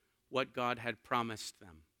received what God had promised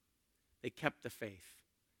them. They kept the faith.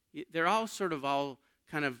 They're all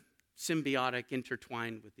kind of symbiotic,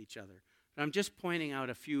 intertwined with each other. But I'm just pointing out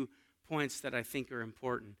a few points that I think are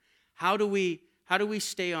important. How do we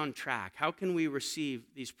stay on track? How can we receive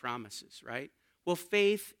these promises, right? Well,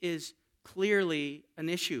 faith is clearly an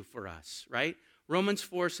issue for us, right? Romans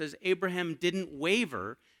 4 says Abraham didn't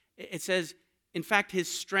waver. It says, in fact,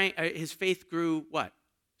 his faith grew what?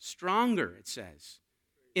 Stronger, it says.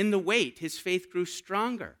 In the wait, his faith grew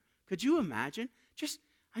stronger. Could you imagine?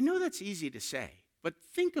 I know that's easy to say, but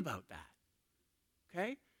think about that,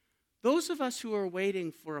 okay? Those of us who are waiting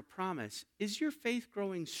for a promise, is your faith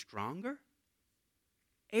growing stronger?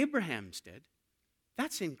 Abraham's did.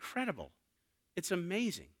 That's incredible. It's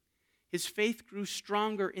amazing. His faith grew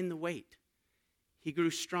stronger in the wait. He grew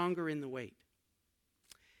stronger in the wait.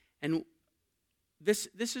 And this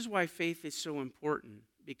is why faith is so important,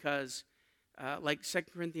 because like 2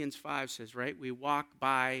 Corinthians 5 says, right? We walk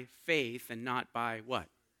by faith and not by what?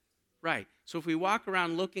 Right. So if we walk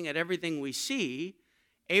around looking at everything we see,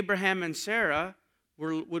 Abraham and Sarah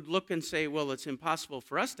would look and say, well, it's impossible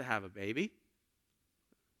for us to have a baby.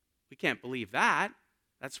 We can't believe that.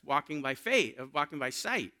 That's walking by faith, walking by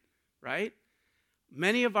sight, right?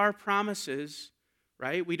 Many of our promises,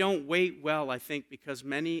 right? We don't wait well, I think, because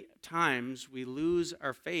many times we lose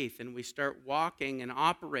our faith and we start walking and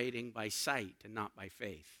operating by sight and not by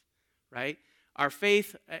faith, right? Our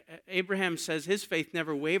faith, Abraham says his faith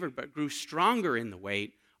never wavered but grew stronger in the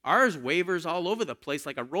wait. Ours wavers all over the place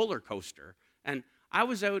like a roller coaster. And I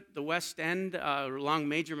was out the West End along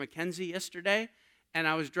Major Mackenzie yesterday, and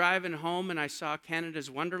I was driving home, and I saw Canada's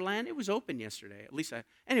Wonderland. It was open yesterday, at least.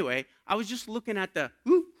 Anyway, I was just looking at the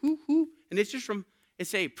and it's just from,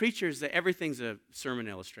 it's a preachers that everything's a sermon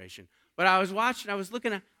illustration. But I was watching, I was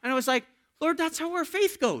looking at, and I was like, Lord, that's how our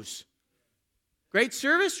faith goes. Great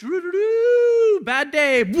service, bad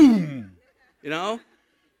day, boom. You know,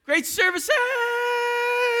 great service,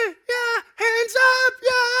 yeah, hands up,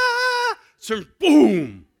 yeah. Service,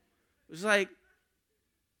 boom. It was like,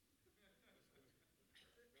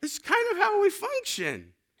 this is kind of how we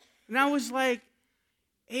function. And I was like,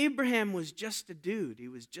 Abraham was just a dude. He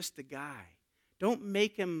was just a guy. Don't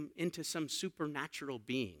make him into some supernatural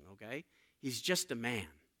being, okay? He's just a man,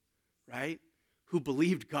 right? Who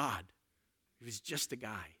believed God. He was just a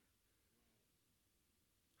guy.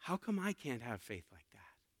 How come I can't have faith like that?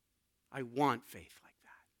 I want faith like that.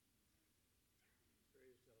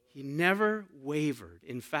 He never wavered.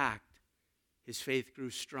 In fact, his faith grew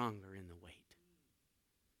stronger in the wait.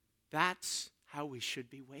 That's how we should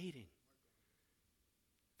be waiting.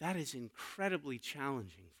 That is incredibly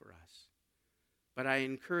challenging for us. But I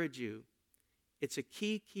encourage you, it's a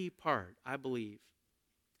key part, I believe,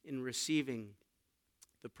 in receiving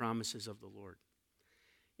the promises of the Lord.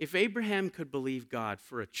 If Abraham could believe God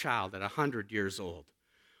for a child at 100 years old,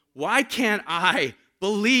 why can't I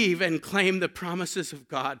believe and claim the promises of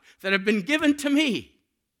God that have been given to me?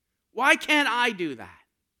 Why can't I do that?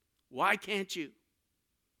 Why can't you?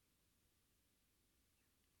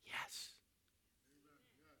 Yes.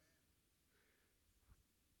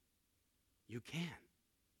 You can.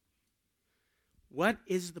 What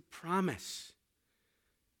is the promise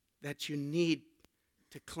that you need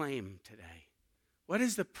to claim today? What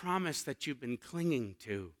is the promise that you've been clinging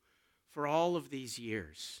to for all of these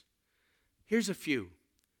years? Here's a few.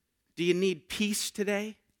 Do you need peace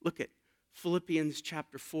today? Look at Philippians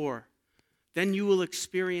chapter 4. Then you will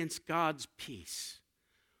experience God's peace,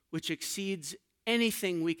 which exceeds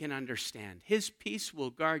anything we can understand. His peace will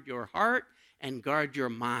guard your heart and guard your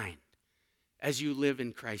mind as you live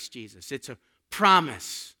in Christ Jesus. It's a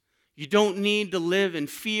promise. You don't need to live in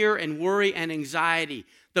fear and worry and anxiety.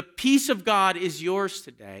 The peace of God is yours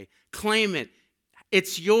today. Claim it.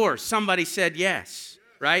 It's yours. Somebody said yes,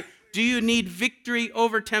 right? Do you need victory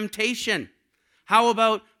over temptation? How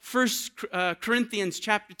about 1 Corinthians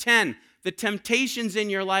chapter 10? The temptations in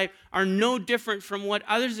your life are no different from what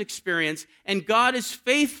others experience, and God is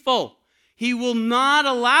faithful. He will not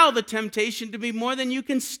allow the temptation to be more than you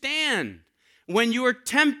can stand. When you are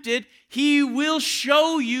tempted, He will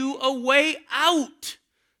show you a way out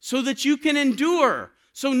so that you can endure.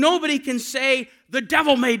 So nobody can say, the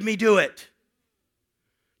devil made me do it.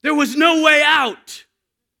 There was no way out.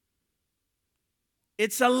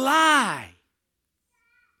 It's a lie.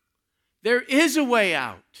 There is a way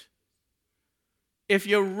out. If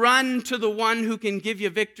you run to the one who can give you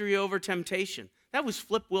victory over temptation. That was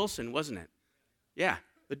Flip Wilson, wasn't it? Yeah,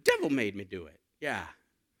 the devil made me do it. Yeah.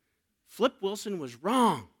 Flip Wilson was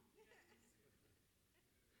wrong.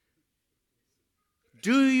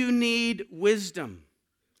 Do you need wisdom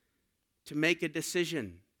to make a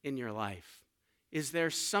decision in your life? Is there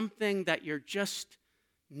something that you're just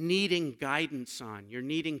needing guidance on? You're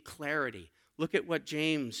needing clarity. Look at what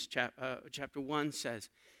James chapter 1 says.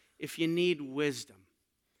 If you need wisdom,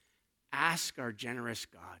 ask our generous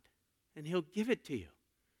God, and He'll give it to you.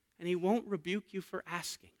 And He won't rebuke you for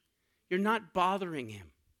asking. You're not bothering Him.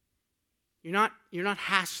 You're not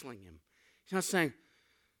hassling Him. He's not saying,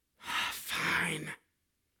 fine,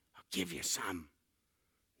 I'll give you some.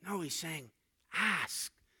 No, He's saying,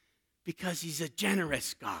 ask, because He's a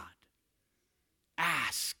generous God.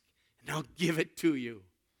 Ask, and I'll give it to you.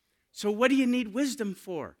 So what do you need wisdom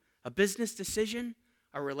for? A business decision?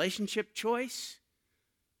 A relationship choice?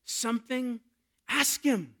 Something? Ask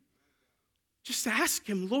Him. Just ask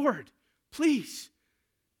Him, Lord, please,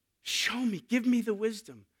 show me, give me the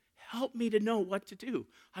wisdom. Help me to know what to do.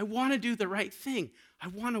 I want to do the right thing. I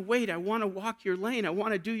want to wait. I want to walk your lane. I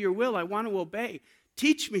want to do your will. I want to obey.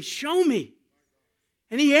 Teach me. Show me.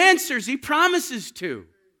 And He answers. He promises to.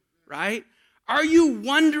 Right? Are you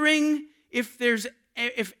wondering if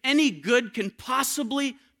any good can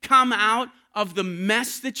possibly come out of the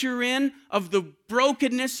mess that you're in, of the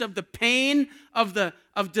brokenness, of the pain, of the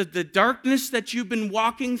darkness that you've been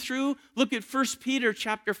walking through? Look at 1 Peter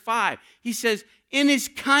chapter 5. He says, in His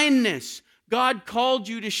kindness, God called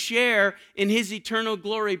you to share in His eternal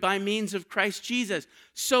glory by means of Christ Jesus.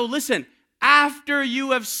 So listen, after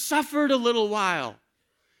you have suffered a little while,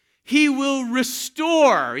 He will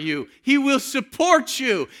restore you. He will support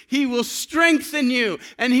you. He will strengthen you.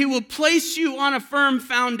 And He will place you on a firm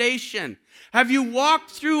foundation. Have you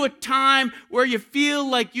walked through a time where you feel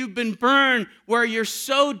like you've been burned, where you're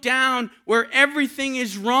so down, where everything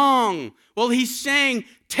is wrong? Well, He's saying,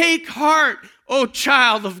 take heart, O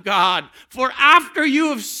child of God, for after you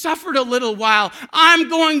have suffered a little while, I'm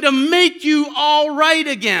going to make you all right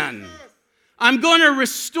again. I'm going to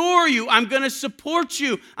restore you. I'm going to support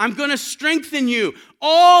you. I'm going to strengthen you.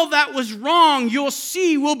 All that was wrong, you'll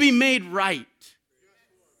see, will be made right.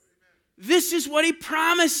 This is what He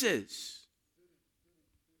promises.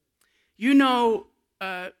 You know,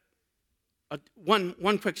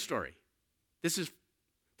 one quick story. This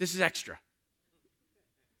is extra.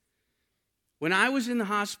 When I was in the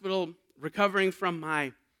hospital recovering from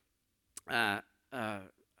my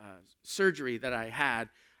surgery that I had,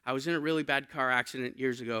 I was in a really bad car accident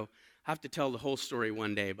years ago. I have to tell the whole story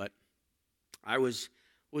one day, but I was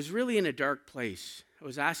really in a dark place. I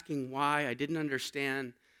was asking why. I didn't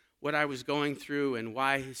understand what I was going through and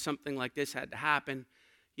why something like this had to happen.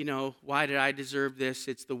 You know, why did I deserve this?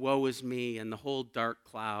 It's the woe is me, and the whole dark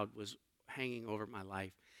cloud was hanging over my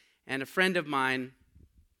life. And a friend of mine,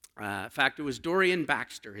 in fact, it was Dorian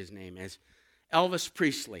Baxter, his name is, Elvis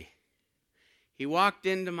Presley. He walked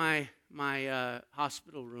into my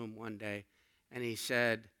hospital room one day, and he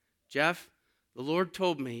said, Jeff, the Lord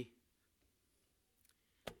told me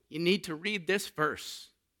you need to read this verse.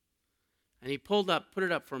 And he put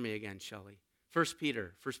it up for me again, Shelley. 1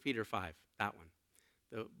 Peter 5, that one,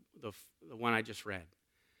 the one I just read.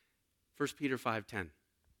 1 Peter 5:10.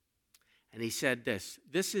 And he said this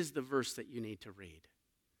is the verse that you need to read.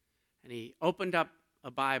 And he opened up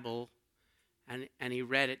a Bible, and he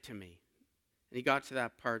read it to me. And he got to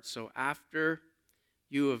that part. So after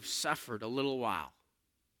you have suffered a little while,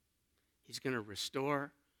 He's going to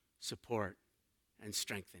restore, support, and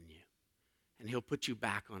strengthen you. And He'll put you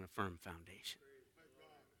back on a firm foundation.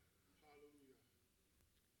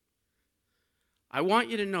 I want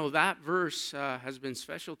you to know that verse has been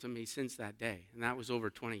special to me since that day. And that was over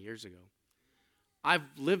 20 years ago. I've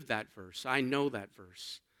lived that verse. I know that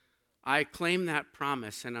verse. I claim that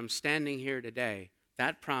promise, and I'm standing here today.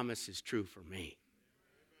 That promise is true for me.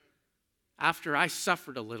 After I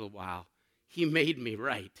suffered a little while, He made me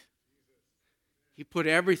right. He put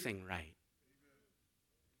everything right.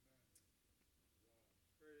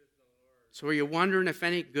 So are you wondering if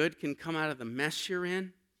any good can come out of the mess you're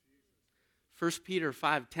in? 1 Peter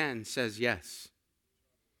 5:10 says yes.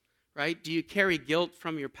 Right? Do you carry guilt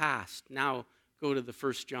from your past? Now go to the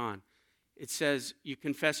 1 John. It says, you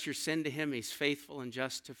confess your sin to Him. He's faithful and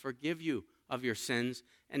just to forgive you of your sins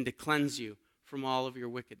and to cleanse you from all of your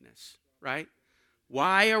wickedness. Right?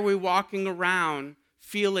 Why are we walking around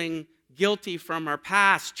feeling guilty from our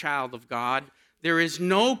past, child of God? There is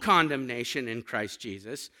no condemnation in Christ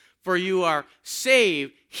Jesus. For you are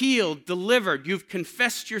saved, healed, delivered. You've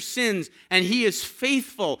confessed your sins, and He is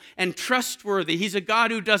faithful and trustworthy. He's a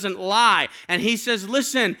God who doesn't lie. And He says,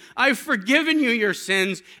 listen, I've forgiven you your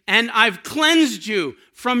sins, and I've cleansed you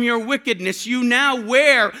from your wickedness. You now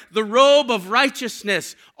wear the robe of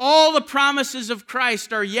righteousness. All the promises of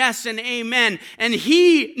Christ are yes and amen. And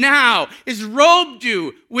He now has robed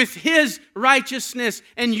you with His righteousness,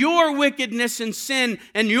 and your wickedness and sin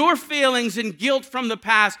and your failings and guilt from the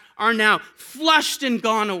past are now flushed and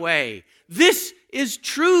gone away. This is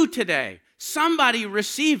true today. Somebody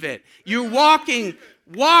receive it. You're walking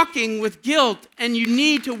with guilt, and you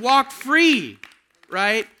need to walk free,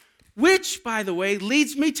 right? Which, by the way,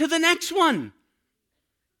 leads me to the next one.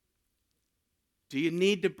 Do you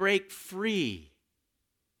need to break free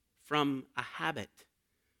from a habit,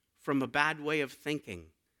 from a bad way of thinking?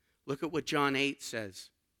 Look at what John 8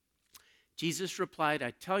 says. Jesus replied,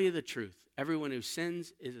 I tell you the truth. Everyone who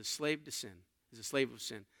sins is a slave to sin, is a slave of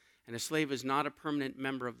sin. And a slave is not a permanent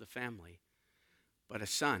member of the family, but a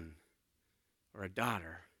son or a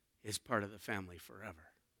daughter is part of the family forever.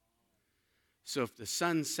 So if the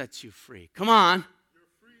Son sets you free, come on,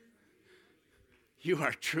 you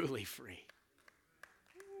are truly free.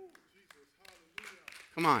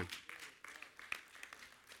 Come on.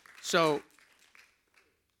 So,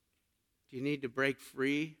 do you need to break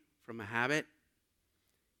free from a habit?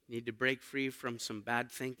 You need to break free from some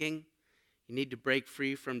bad thinking. You need to break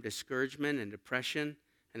free from discouragement and depression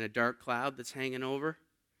and a dark cloud that's hanging over.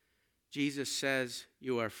 Jesus says,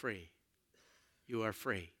 you are free. You are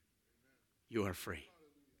free. You are free.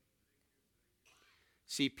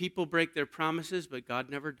 See, people break their promises, but God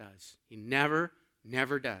never does. He never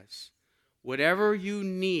does. Whatever you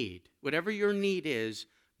need, whatever your need is,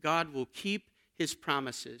 God will keep His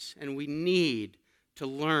promises. And we need to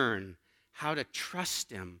learn how to trust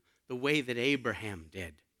him the way that Abraham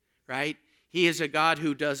did, right? He is a God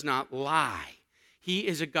who does not lie. He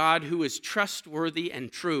is a God who is trustworthy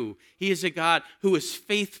and true. He is a God who is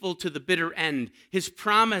faithful to the bitter end. His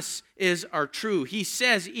promises are true. He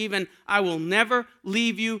says even, I will never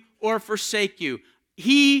leave you or forsake you.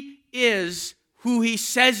 He is who he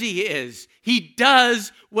says he is. He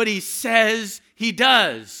does what he says he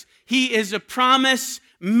does. He is a promise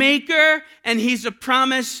maker and he's a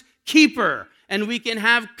promise keeper. And we can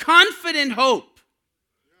have confident hope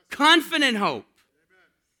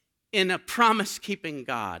in a promise-keeping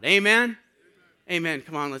God. Amen? Amen.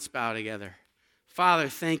 Come on, let's bow together. Father,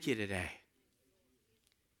 thank you today.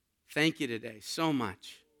 Thank you today so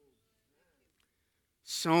much.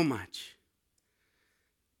 So much.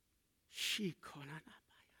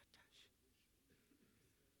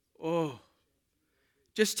 Oh,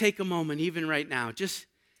 just take a moment, even right now. Just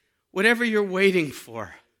whatever you're waiting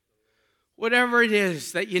for, whatever it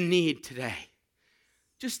is that you need today,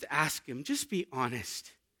 just ask him. Just be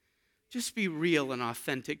honest. Just be real and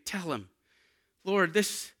authentic. Tell him, Lord,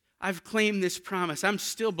 I've claimed this promise. I'm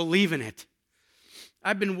still believing it.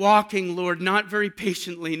 I've been walking, Lord, not very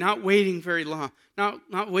patiently, not waiting very long,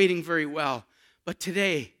 not waiting very well. But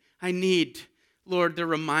today, I need, Lord, the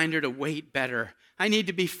reminder to wait better. I need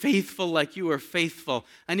to be faithful like you are faithful.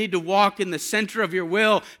 I need to walk in the center of your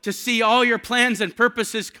will to see all your plans and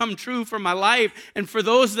purposes come true for my life and for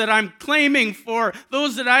those that I'm claiming for,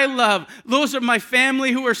 those that I love, those of my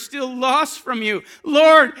family who are still lost from you.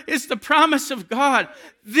 Lord, it's the promise of God.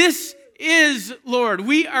 This is, Lord,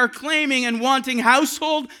 we are claiming and wanting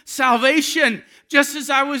household salvation. Just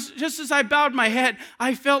as I bowed my head,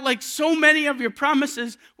 I felt like so many of your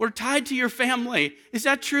promises were tied to your family. Is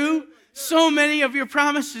that true? So many of your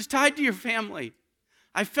promises tied to your family.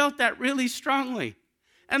 I felt that really strongly.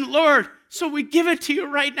 And Lord, so we give it to you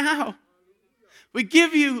right now. We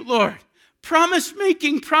give you, Lord,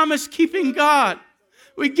 promise-making, promise-keeping God.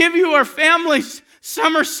 We give you our families.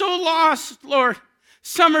 Some are so lost, Lord.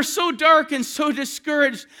 Some are so dark and so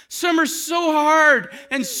discouraged. Some are so hard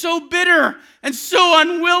and so bitter and so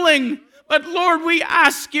unwilling. But Lord, we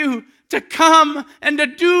ask you to come and to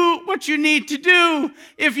do what you need to do.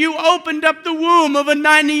 If you opened up the womb of a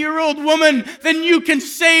 90-year-old woman, then you can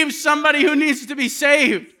save somebody who needs to be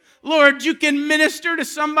saved. Lord, you can minister to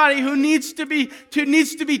somebody who needs to be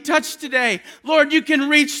touched today. Lord, you can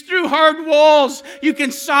reach through hard walls. You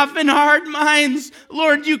can soften hard minds.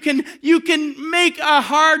 Lord, you can make a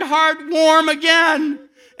hard heart warm again.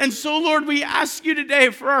 And so, Lord, we ask you today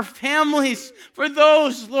for our families, for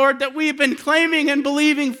those, Lord, that we've been claiming and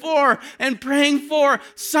believing for and praying for,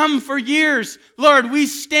 some for years. Lord, we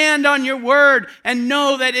stand on your word and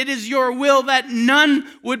know that it is your will that none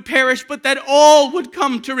would perish, but that all would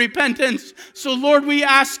come to repentance. So, Lord, we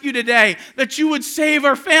ask you today that you would save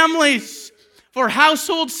our families, for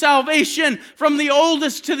household salvation from the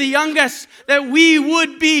oldest to the youngest, that we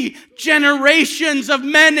would be generations of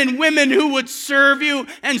men and women who would serve you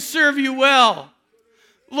and serve you well.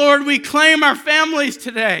 Lord, we claim our families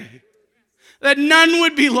today, that none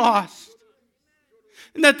would be lost,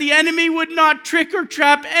 and that the enemy would not trick or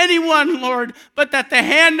trap anyone, Lord, but that the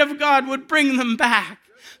hand of God would bring them back,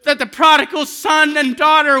 that the prodigal son and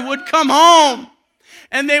daughter would come home,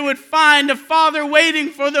 and they would find a father waiting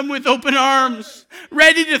for them with open arms,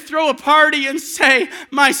 ready to throw a party and say,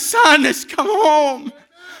 my son has come home.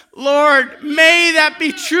 Lord, may that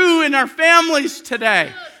be true in our families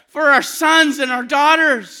today, for our sons and our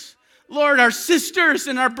daughters, Lord, our sisters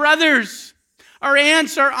and our brothers, our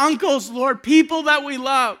aunts, our uncles, Lord, people that we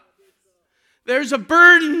love. There's a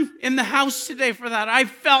burden in the house today for that. I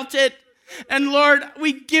felt it. And Lord,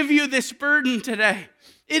 we give you this burden today.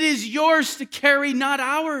 It is yours to carry, not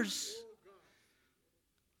ours.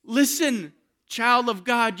 Listen, child of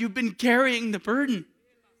God, you've been carrying the burden.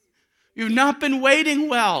 You've not been waiting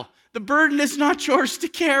well. The burden is not yours to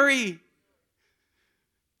carry.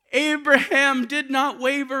 Abraham did not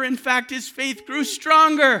waver. In fact, his faith grew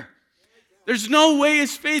stronger. There's no way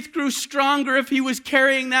his faith grew stronger if he was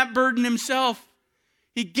carrying that burden himself.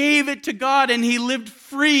 He gave it to God and he lived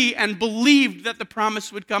free and believed that the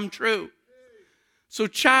promise would come true. So,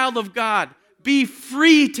 child of God, be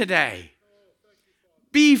free today.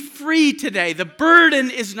 Be free today. The burden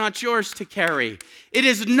is not yours to carry. It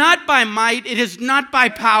is not by might. It is not by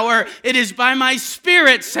power. It is by my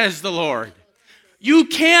Spirit, says the Lord. You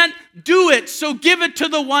can't do it, so give it to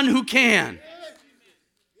the one who can.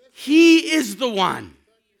 He is the one.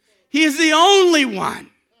 He is the only one.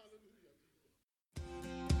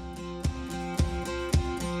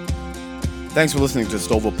 Thanks for listening to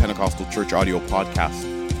Stouffville Pentecostal Church audio podcast.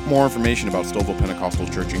 more information about Stouffville Pentecostal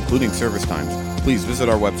Church, including service times, please visit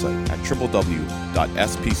our website at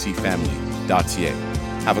www.spcfamily.ca.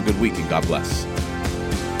 Have a good week and God bless.